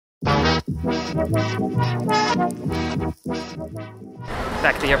Back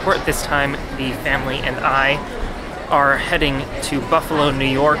at the airport. This time the family and I are heading to Buffalo, New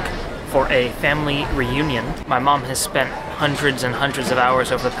York for a family reunion. My mom has spent hundreds and hundreds of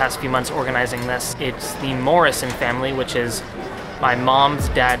hours over the past few months organizing this. It's the Morrison family, which is my mom's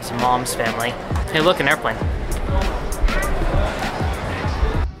dad's mom's family. Hey, look, an airplane.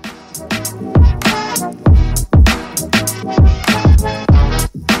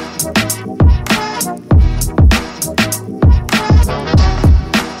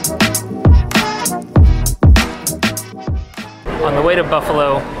 On the way to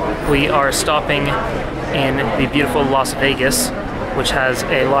Buffalo, we are stopping in the beautiful Las Vegas, which has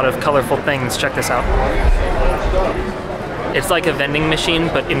a lot of colorful things. Check this out. It's like a vending machine,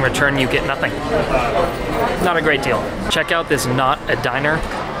 but in return you get nothing. Not a great deal. Check out this Not a Diner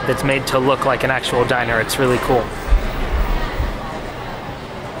that's made to look like an actual diner. It's really cool.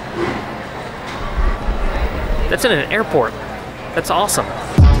 That's in an airport. That's awesome.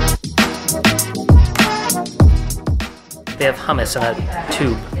 They have hummus in a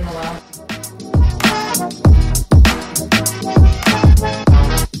tube.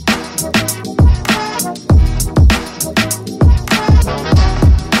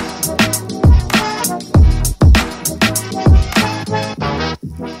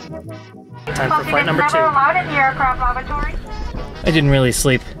 Time for flight number 2. I didn't really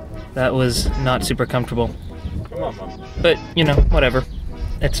sleep. That was not super comfortable. But, you know, whatever.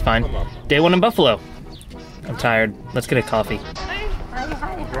 It's fine. Day 1 in Buffalo. I'm tired. Let's get a coffee. Hi.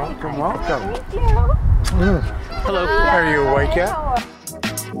 Welcome, welcome. Thank you. Hello. Are you awake yet?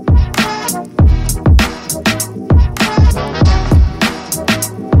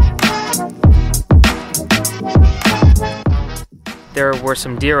 There were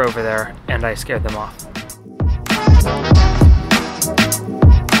some deer over there, and I scared them off.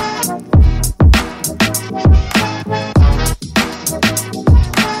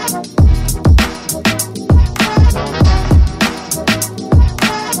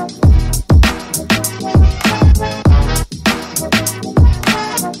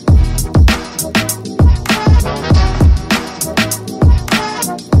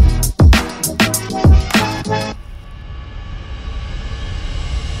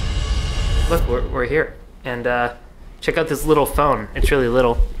 Look, we're here, and check out this little phone. It's really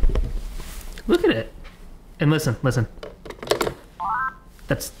little. Look at it, and listen.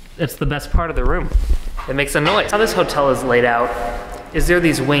 That's the best part of the room. It makes a noise. How this hotel is laid out is there are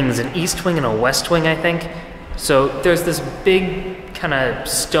these wings, an east wing and a west wing, I think. So there's this big kind of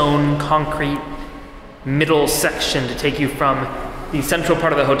stone concrete middle section to take you from the central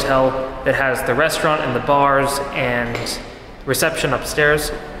part of the hotel that has the restaurant and the bars and reception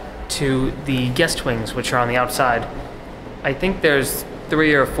upstairs, to the guest wings, which are on the outside. I think there's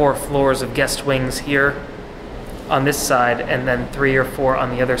 3 or 4 floors of guest wings here on this side, and then 3 or 4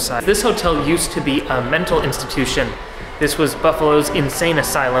 on the other side. This hotel used to be a mental institution. This was Buffalo's insane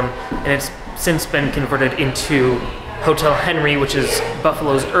asylum, and it's since been converted into Hotel Henry, which is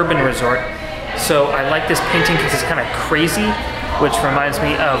Buffalo's urban resort. So I like this painting because it's kind of crazy, which reminds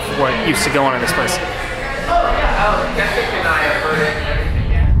me of what used to go on in this place. Jessica and I have heard it.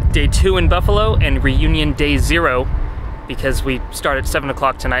 Day 2 in Buffalo and reunion day 0, because we start at 7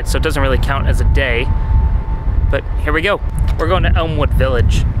 o'clock tonight, so it doesn't really count as a day. But here we go. We're going to Elmwood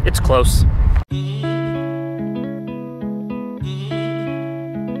Village. It's close.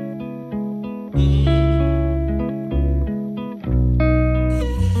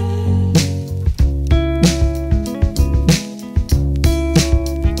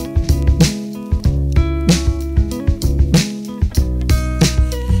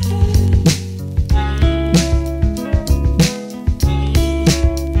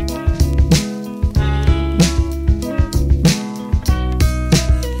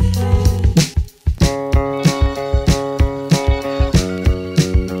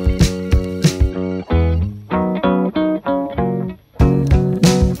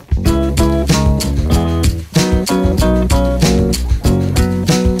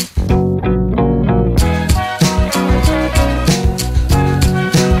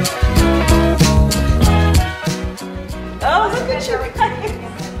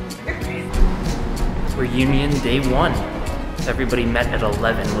 Reunion day 1. Everybody met at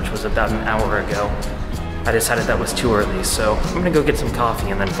 11, which was about an hour ago. I decided that was too early, so I'm gonna go get some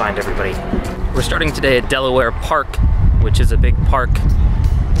coffee and then find everybody. We're starting today at Delaware Park, which is a big park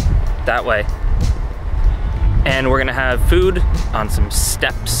that way. And we're gonna have food on some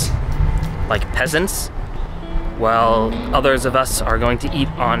steps, like peasants, while others of us are going to eat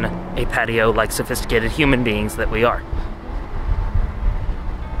on a patio like sophisticated human beings that we are.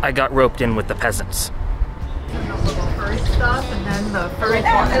 I got roped in with the peasants. Furry stuff, and then the furry one.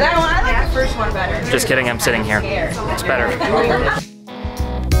 That one, I like the first one better. Just kidding, I'm sitting here. It's better.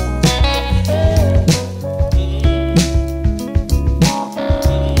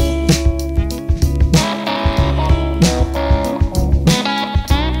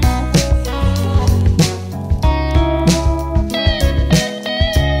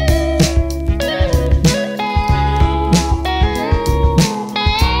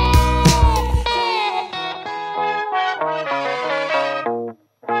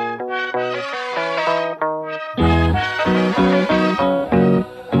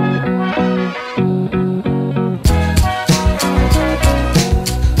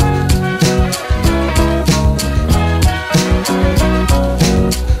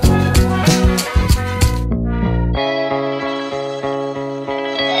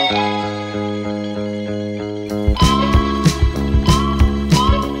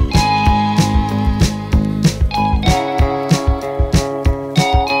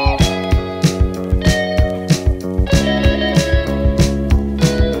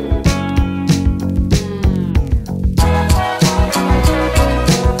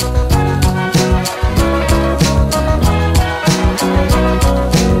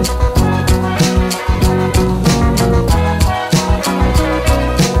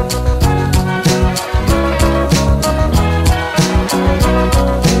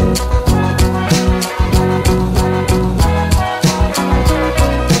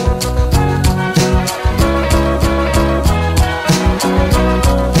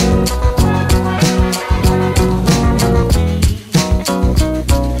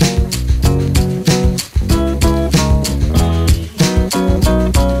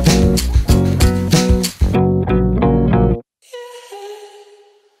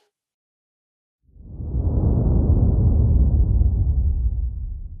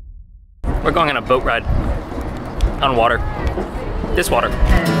 We're going on a boat ride on water. This water.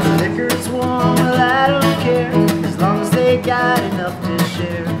 And the liquor's warm, well I don't care, as long as they got enough to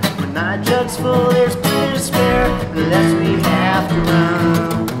share. When my jug's full, there's plenty to spare, unless we have to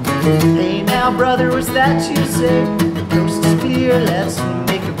run. Hey now brother, was that you say? The coast is clear, let's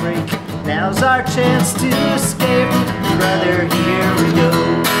make a break. Now's our chance to escape. Brother, here we go.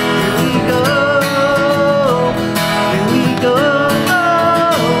 Here we go. Here we go.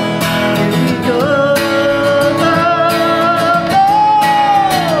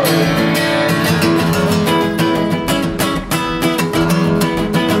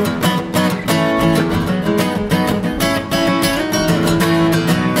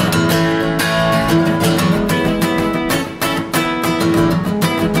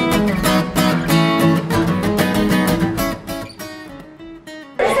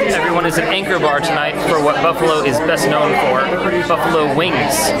 Everyone is at Anchor Bar tonight for what Buffalo is best known for, buffalo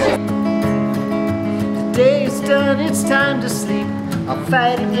wings. The day's done, it's time to sleep. I'll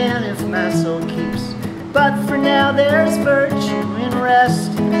fight again if my soul keeps. But for now there's virtue in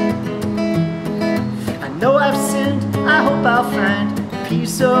rest. I know I've sinned, I hope I'll find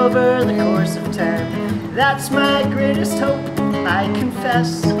peace over the course of time. That's my greatest hope, I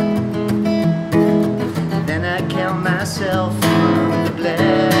confess. Then I count myself among the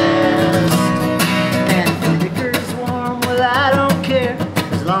blessed. And the liquor's warm, well I don't care,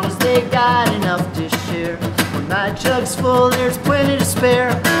 as long as they got enough to share. When my jug's full, there's plenty to spare,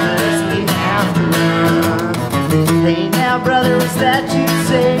 unless we have to run. Hey now brother, was that you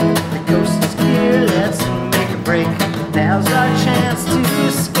say? The coast is clear, let's make a break. Now's our chance to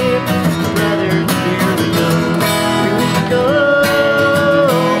escape. Brother, here we go. Here we go.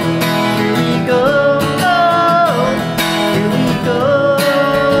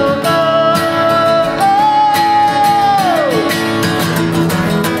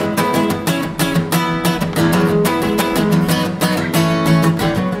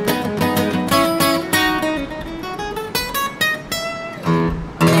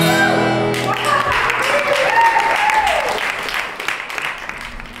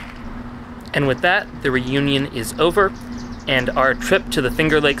 And with that, the reunion is over, and our trip to the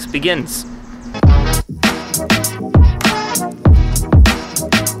Finger Lakes begins.